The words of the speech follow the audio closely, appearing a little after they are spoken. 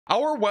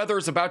Our weather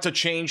is about to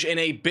change in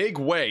a big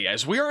way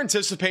as we are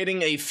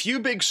anticipating a few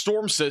big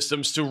storm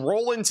systems to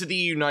roll into the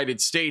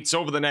United States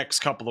over the next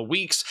couple of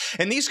weeks,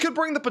 and these could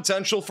bring the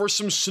potential for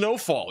some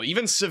snowfall,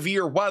 even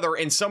severe weather,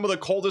 and some of the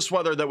coldest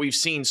weather that we've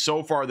seen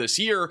so far this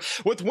year,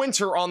 with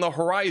winter on the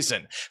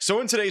horizon.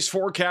 So in today's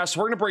forecast,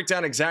 we're going to break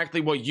down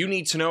exactly what you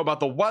need to know about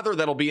the weather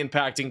that'll be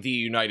impacting the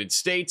United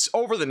States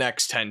over the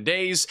next 10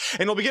 days,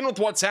 and we'll begin with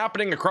what's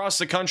happening across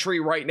the country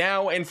right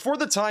now. And for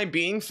the time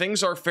being,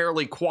 things are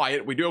fairly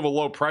quiet. We do have a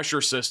low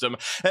pressure system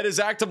that is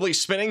actively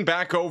spinning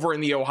back over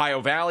in the Ohio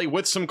Valley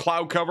with some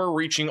cloud cover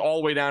reaching all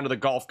the way down to the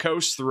Gulf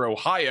Coast through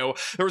Ohio.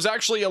 There was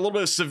actually a little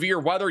bit of severe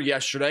weather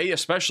yesterday,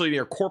 especially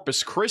near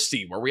Corpus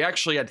Christi, where we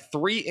actually had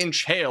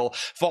 3-inch hail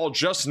fall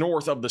just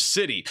north of the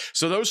city.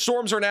 So those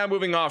storms are now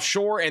moving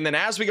offshore, and then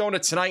as we go into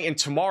tonight and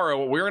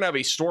tomorrow, we're going to have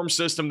a storm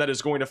system that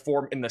is going to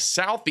form in the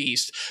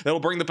southeast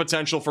that'll bring the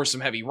potential for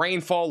some heavy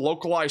rainfall,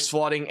 localized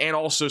flooding, and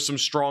also some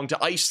strong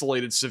to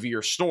isolated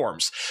severe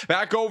storms.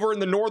 Back over in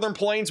the northern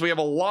plains, we have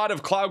a lot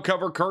of cloud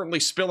cover currently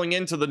spilling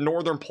into the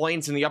northern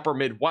plains in the upper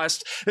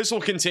Midwest. This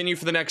will continue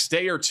for the next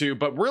day or two,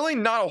 but really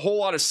not a whole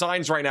lot of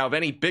signs right now of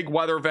any big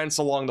weather events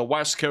along the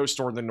west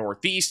coast or the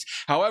northeast.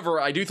 However,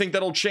 I do think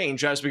that'll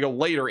change as we go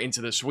later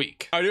into this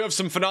week. I do have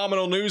some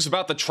phenomenal news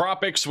about the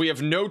tropics. We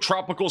have no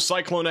tropical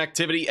cyclone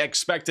activity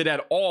expected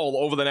at all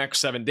over the next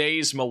 7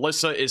 days.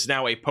 Melissa is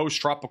now a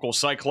post-tropical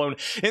cyclone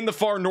in the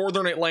far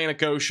northern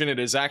Atlantic Ocean. It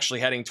is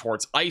actually heading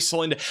towards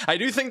Iceland. I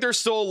do think there's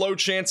still a low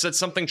chance that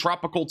something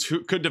tropical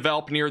could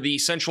develop near the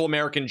Central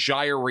American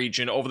Gyre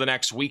region over the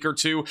next week or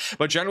two,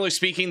 but generally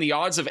speaking, the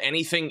odds of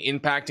anything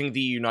impacting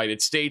the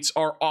United States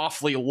are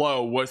awfully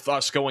low, with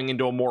us going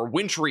into a more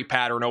wintry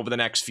pattern over the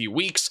next few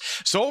weeks.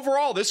 So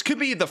overall, this could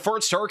be the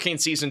first hurricane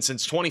season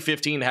since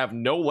 2015 to have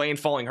no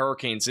landfalling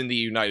hurricanes in the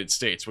United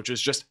States, which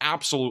is just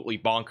absolutely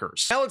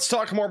bonkers. Now let's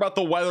talk more about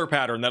the weather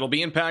pattern that'll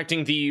be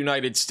impacting the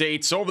United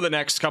States over the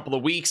next couple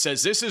of weeks,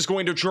 as this is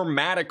going to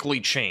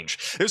dramatically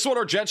change. This is what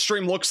our jet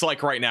stream looks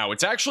like right now.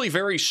 It's actually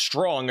very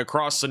strong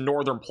across the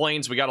northern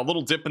plains. We got a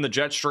little dip in the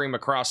jet stream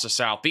across the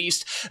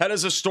southeast. That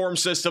is a storm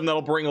system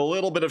that'll bring a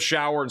little bit of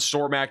shower and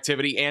storm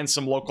activity and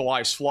some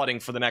localized flooding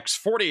for the next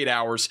 48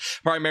 hours,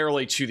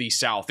 primarily to the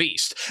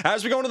southeast.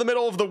 As we go into the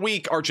middle of the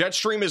week, our jet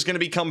stream is going to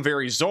become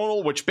very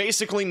zonal, which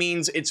basically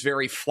means it's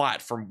very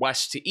flat from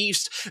west to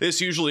east.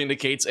 This usually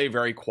indicates a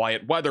very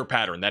quiet weather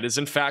pattern. That is,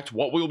 in fact,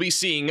 what we'll be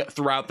seeing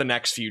throughout the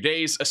next few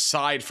days,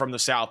 aside from the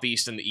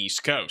southeast and the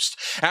east coast.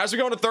 As we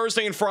go into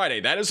Thursday and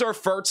Friday, that is our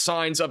first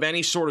signs of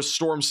any sort of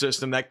storm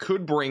system that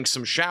could bring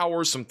some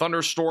showers, some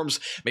thunderstorms,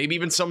 maybe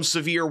even some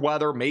severe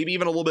weather, maybe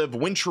even a little bit of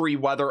wintry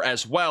weather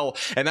as well,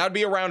 and that would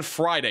be around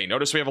Friday.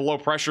 Notice we have a low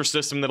pressure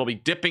system that'll be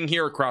dipping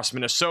here across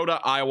Minnesota,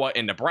 Iowa,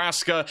 and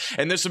Nebraska,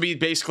 and this will be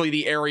basically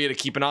the area to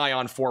keep an eye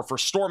on for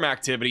storm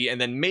activity, and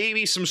then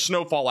maybe some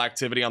snowfall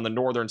activity on the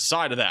northern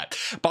side of that.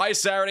 By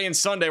Saturday and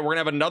Sunday, we're gonna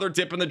have another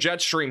dip in the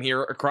jet stream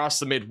here across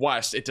the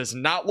Midwest. It does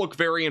not look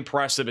very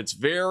impressive. It's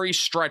very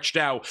stretched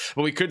out,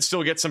 but we could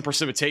still get some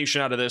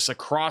precipitation out of this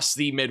across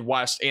the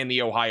Midwest and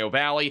the Ohio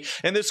Valley,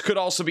 and this could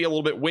also be a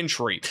little bit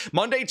wintry.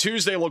 Monday,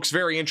 Tuesday looks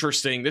very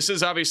interesting. This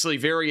is obviously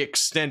very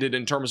extended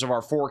in terms of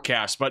our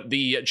forecast, but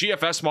the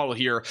GFS model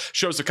here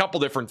shows a couple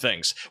different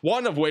things.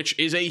 One of which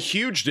is a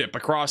huge dip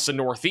across the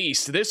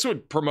northeast. This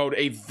would promote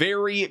a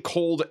very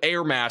cold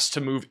air mass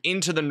to move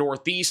into the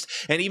northeast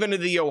and even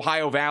into the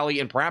Ohio Valley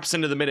and perhaps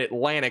into the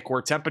mid-Atlantic,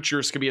 where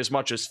temperatures could be as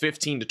much as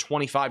 15 to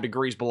 25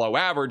 degrees below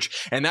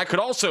average, and that could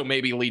also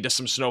maybe lead to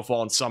some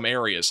snowfall in some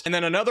areas. And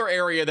then another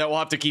area that we'll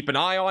have to keep an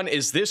eye on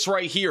is this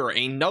right here,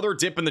 another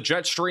dip in the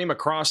jet stream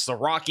across the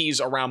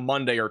Rockies around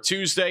Monday or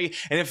Tuesday,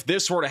 and if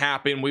this were to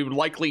happen, we would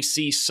likely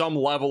see some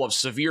level of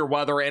severe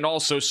weather and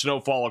also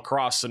snowfall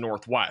across the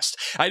northwest.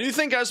 I do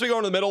think as we go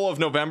into the middle of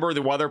November,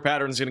 the weather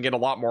pattern is going to get a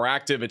lot more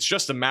active. It's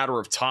just a matter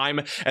of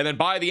time, and then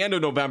by the end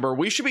of November,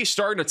 we should be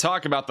starting to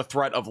talk about the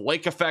threat of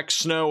lake effect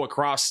snow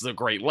across the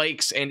Great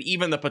Lakes and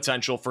even the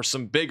potential for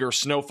some bigger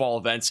snowfall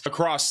events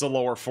across the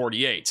lower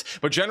 48.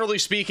 But generally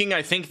speaking,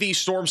 I think these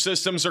storm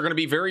systems are going to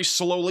be very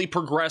slowly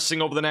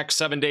progressing over the next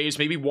 7 days,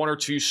 maybe 1 or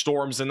 2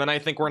 storms, and then I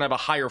think we're going to have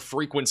a higher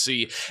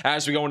frequency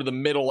as we go into the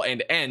middle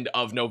and end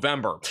of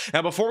November.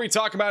 Now, before we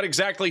talk about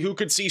exactly who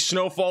could see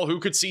snowfall, who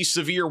could see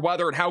severe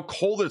weather, and how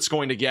cold it's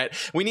going to get,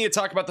 we need to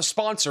talk about the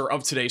sponsor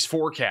of today's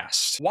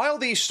forecast. While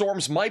these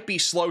storms might be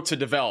slow to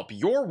develop,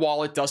 your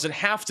wallet doesn't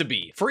have to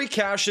be. Free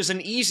Cash is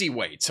an easy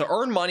way to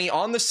earn money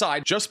on the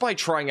side just by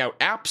trying out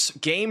apps,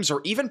 games,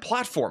 or even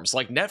platforms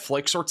like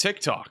Netflix or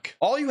TikTok.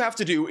 All you have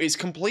to do is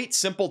complete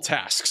simple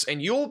tasks,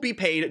 and you'll be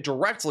paid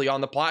directly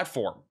on the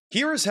platform.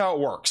 Here is how it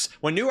works.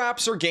 When new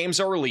apps or games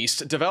are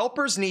released,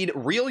 developers need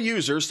real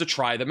users to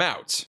try them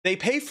out. They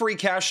pay free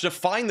cash to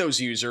find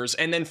those users,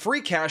 and then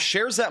free cash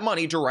shares that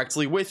money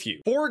directly with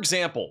you. For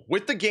example,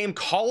 with the game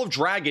Call of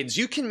Dragons,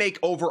 you can make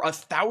over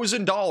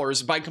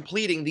 $1,000 by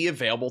completing the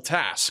available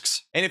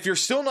tasks. And if you're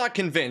still not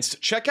convinced,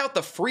 check out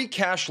the free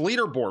cash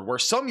leaderboard, where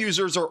some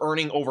users are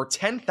earning over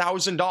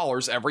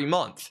 $10,000 every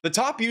month. The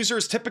top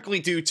users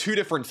typically do two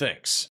different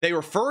things. They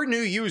refer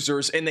new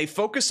users, and they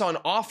focus on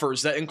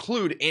offers that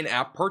include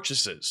in-app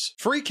purchases.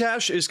 Free cash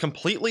is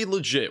completely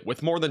legit,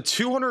 with more than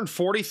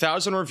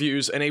 240,000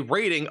 reviews and a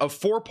rating of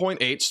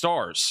 4.8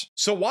 stars.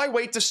 So why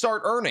wait to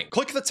start earning?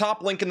 Click the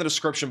top link in the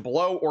description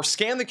below, or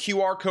scan the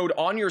QR code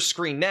on your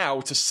screen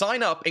now to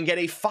sign up and get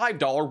a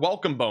 $5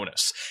 welcome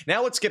bonus.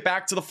 Now let's get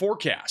back to the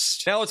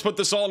forecast. Now let's put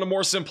this all into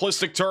more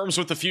simplistic terms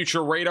with the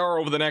future radar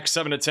over the next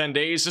 7 to 10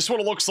 days. This is what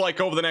it looks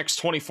like over the next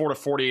 24 to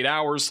 48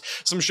 hours.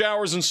 Some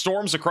showers and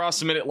storms across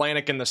the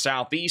mid-Atlantic and the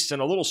southeast,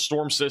 and a little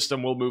storm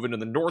system will move into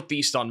the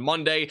northeast on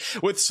Monday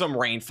with some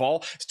rainfall.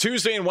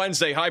 Tuesday and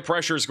Wednesday, high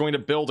pressure is going to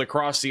build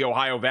across the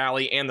Ohio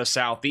Valley and the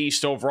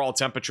southeast. Overall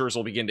temperatures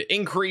will begin to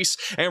increase,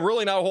 and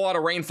really not a whole lot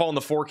of rainfall in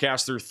the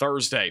forecast through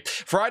Thursday.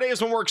 Friday is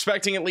when we're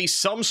expecting at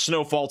least some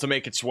snowfall to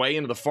make its way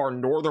into the far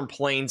northern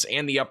plains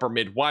and the upper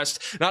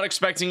Midwest. Not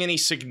expecting any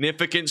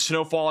significant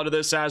snowfall out of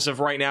this as of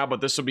right now,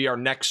 but this will be our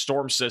next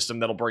storm system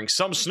that'll bring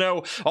some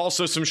snow,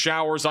 also some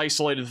showers,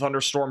 isolated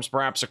thunderstorms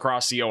perhaps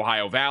across the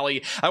Ohio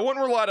Valley. I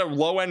wouldn't rule out a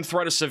low-end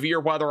threat of severe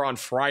weather on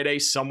Friday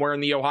somewhere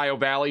in the Ohio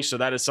Valley, so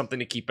that is something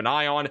to keep an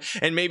eye on,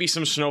 and maybe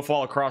some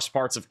snowfall across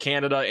parts of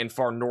Canada and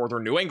far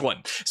northern New England.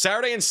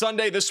 Saturday and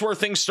Sunday, this is where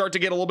things start to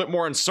get a little bit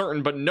more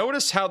uncertain, but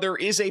notice how there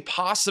is a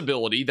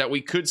possibility that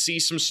we could see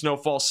some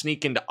snowfall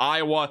sneak into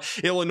Iowa,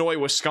 Illinois,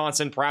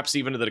 Wisconsin, perhaps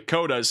even to the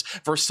Dakotas.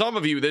 For some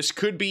of you, this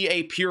could be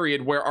a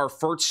period where our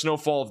first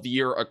snowfall of the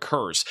year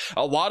occurs.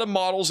 A lot of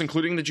models,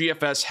 including the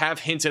GFS, have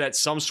hinted at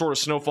some sort of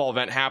snowfall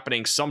event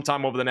happening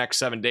sometime over the next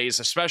 7 days,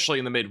 especially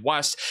in the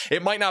Midwest.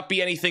 It might not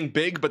be anything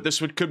big, but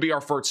this could be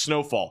our first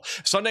snowfall.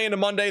 Sunday into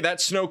Monday,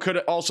 that snow could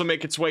also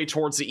make its way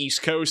towards the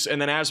East Coast,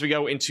 and then as we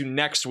go into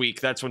next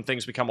week, that's when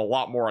things become a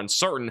lot more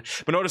uncertain.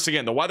 But notice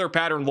again, the weather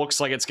pattern looks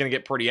like it's going to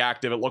get pretty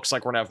active. It looks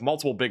like we're going to have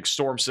multiple big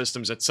storm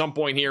systems at some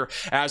point here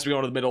as we go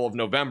into the middle of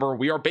November.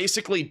 We are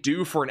basically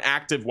due for an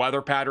active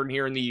weather pattern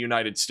here in the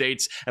United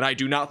States, and I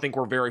do not think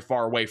we're very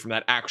far away from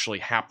that actually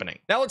happening.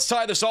 Now let's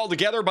tie this all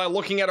together by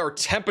looking at our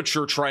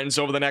temperature trends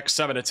over the next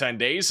 7 to 10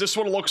 days. This is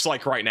what it looks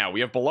like right now.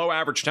 We have below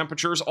average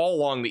temperatures all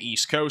along the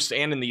East Coast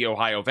and in the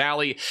Ohio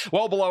Valley,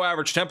 well below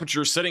average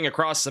temperatures sitting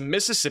across the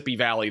Mississippi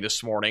Valley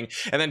this morning,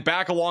 and then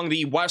back along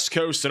the West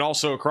Coast and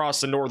also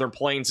across the northern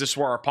plains. This is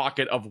where our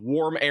pocket of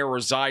warm air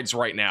resides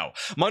right now.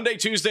 Monday,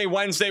 Tuesday,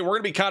 Wednesday, we're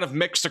going to be kind of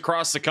mixed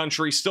across the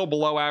country, still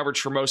below average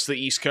for most of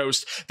the East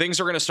Coast. Things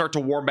are going to start to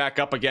warm back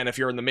up again if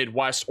you're in the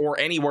Midwest or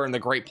anywhere in the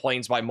Great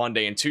Plains by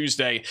Monday and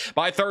Tuesday.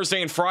 By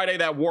Thursday and Friday,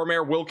 that warm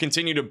air will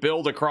continue to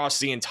build across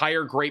the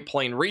entire Great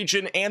Plain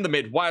region and the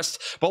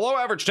Midwest. Below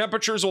average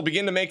temperatures will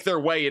begin to make their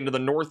way into the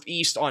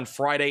Northeast on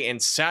Friday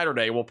and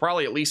Saturday. We'll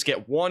probably at least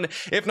get one,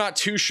 if not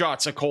two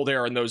shots of cold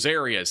air in those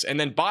areas. And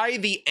then by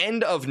the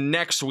end of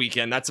next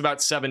weekend, that's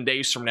about 7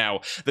 days from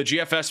now, the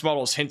GFS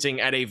model is hinting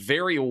at a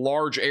very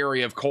large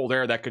area of cold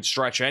air that could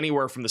stretch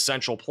anywhere from the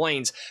Central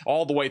Plains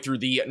all the way through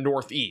the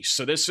Northeast.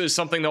 So this is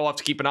something they'll have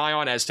to keep an eye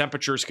on, as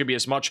temperatures could be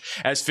as much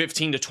as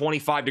 15 to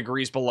 25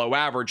 degrees below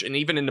average. And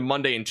even into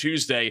Monday and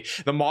Tuesday,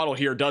 the model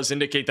here does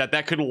indicate that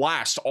that could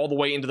last all the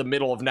way into the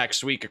middle of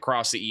next week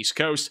across the East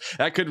Coast.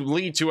 That could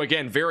lead to,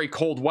 again, very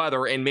cold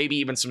weather and maybe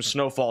even some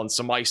snowfall in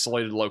some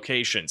isolated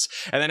locations.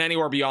 And then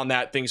anywhere beyond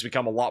that, things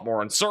become a lot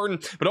more uncertain.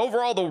 But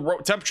overall,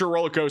 the temperature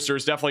roller coaster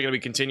is definitely going to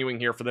be continuing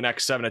here for the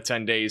next 7 to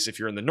 10 days if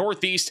you're in the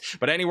Northeast,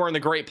 but anywhere in the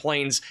Great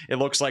Plains, it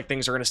looks like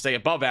things are going to stay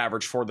above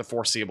average for the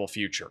foreseeable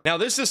future. Now,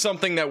 this is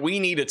something that we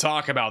need to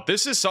talk about.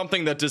 This is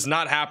something that does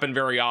not happen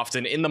very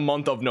often in the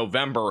month of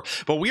November,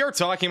 but we are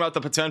talking about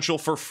the potential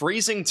for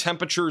freezing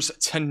temperatures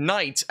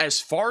tonight as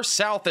far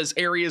south as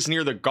areas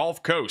near the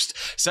Gulf Coast.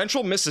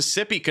 Central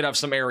Mississippi could have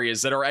some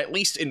areas that are at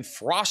least in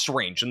frost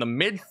range in the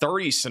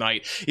mid-30s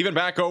tonight. Even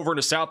back over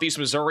into southeast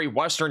Missouri,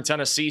 western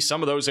Tennessee,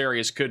 some of those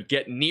areas could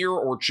get near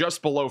or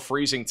just below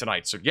freezing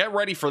tonight. So get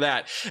ready for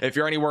that if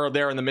you're anywhere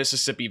there in the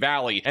Mississippi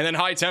Valley. And then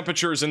high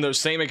temperatures in those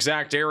same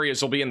exact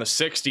areas will be in the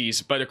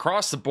 60s, but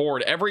across the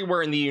board,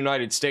 everywhere in the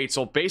United States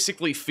will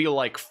basically feel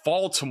like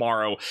fall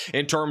tomorrow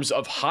in terms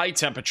of high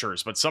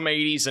temperatures, but some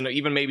 80s and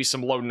even maybe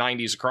some low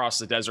 90s across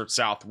the desert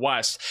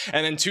Southwest.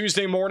 And then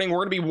Tuesday morning,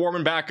 we're going to be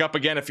warming back up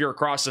again if you're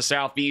across the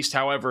Southeast.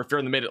 However, if you're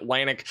in the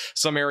mid-Atlantic,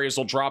 some areas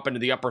will drop into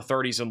the upper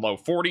 30s and low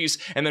 40s,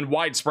 and then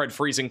widespread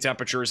freezing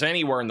temperatures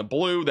anywhere in the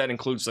blue. That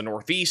includes the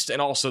Northeast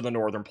and also the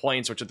northern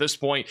plains, which at this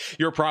point,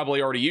 you're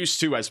probably already used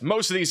to, as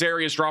most of these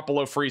areas drop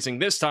below freezing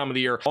this time of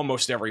the year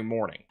almost every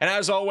morning. And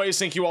as always,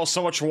 thank you all so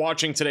so much for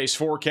watching today's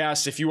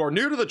forecast. If you are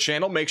new to the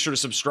channel, make sure to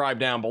subscribe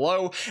down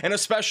below. And a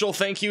special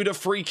thank you to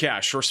Free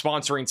Cash for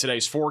sponsoring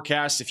today's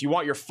forecast. If you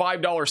want your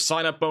 $5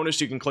 sign-up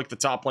bonus, you can click the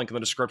top link in the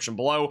description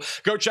below.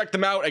 Go check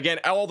them out. Again,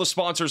 all the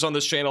sponsors on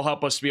this channel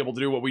help us to be able to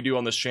do what we do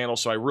on this channel,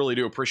 so I really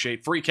do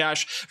appreciate Free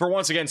Cash for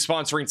once again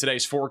sponsoring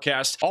today's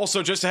forecast.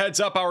 Also, just a heads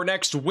up, our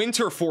next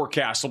winter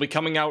forecast will be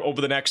coming out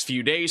over the next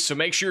few days, so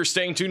make sure you're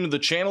staying tuned to the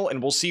channel,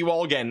 and we'll see you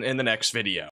all again in the next video.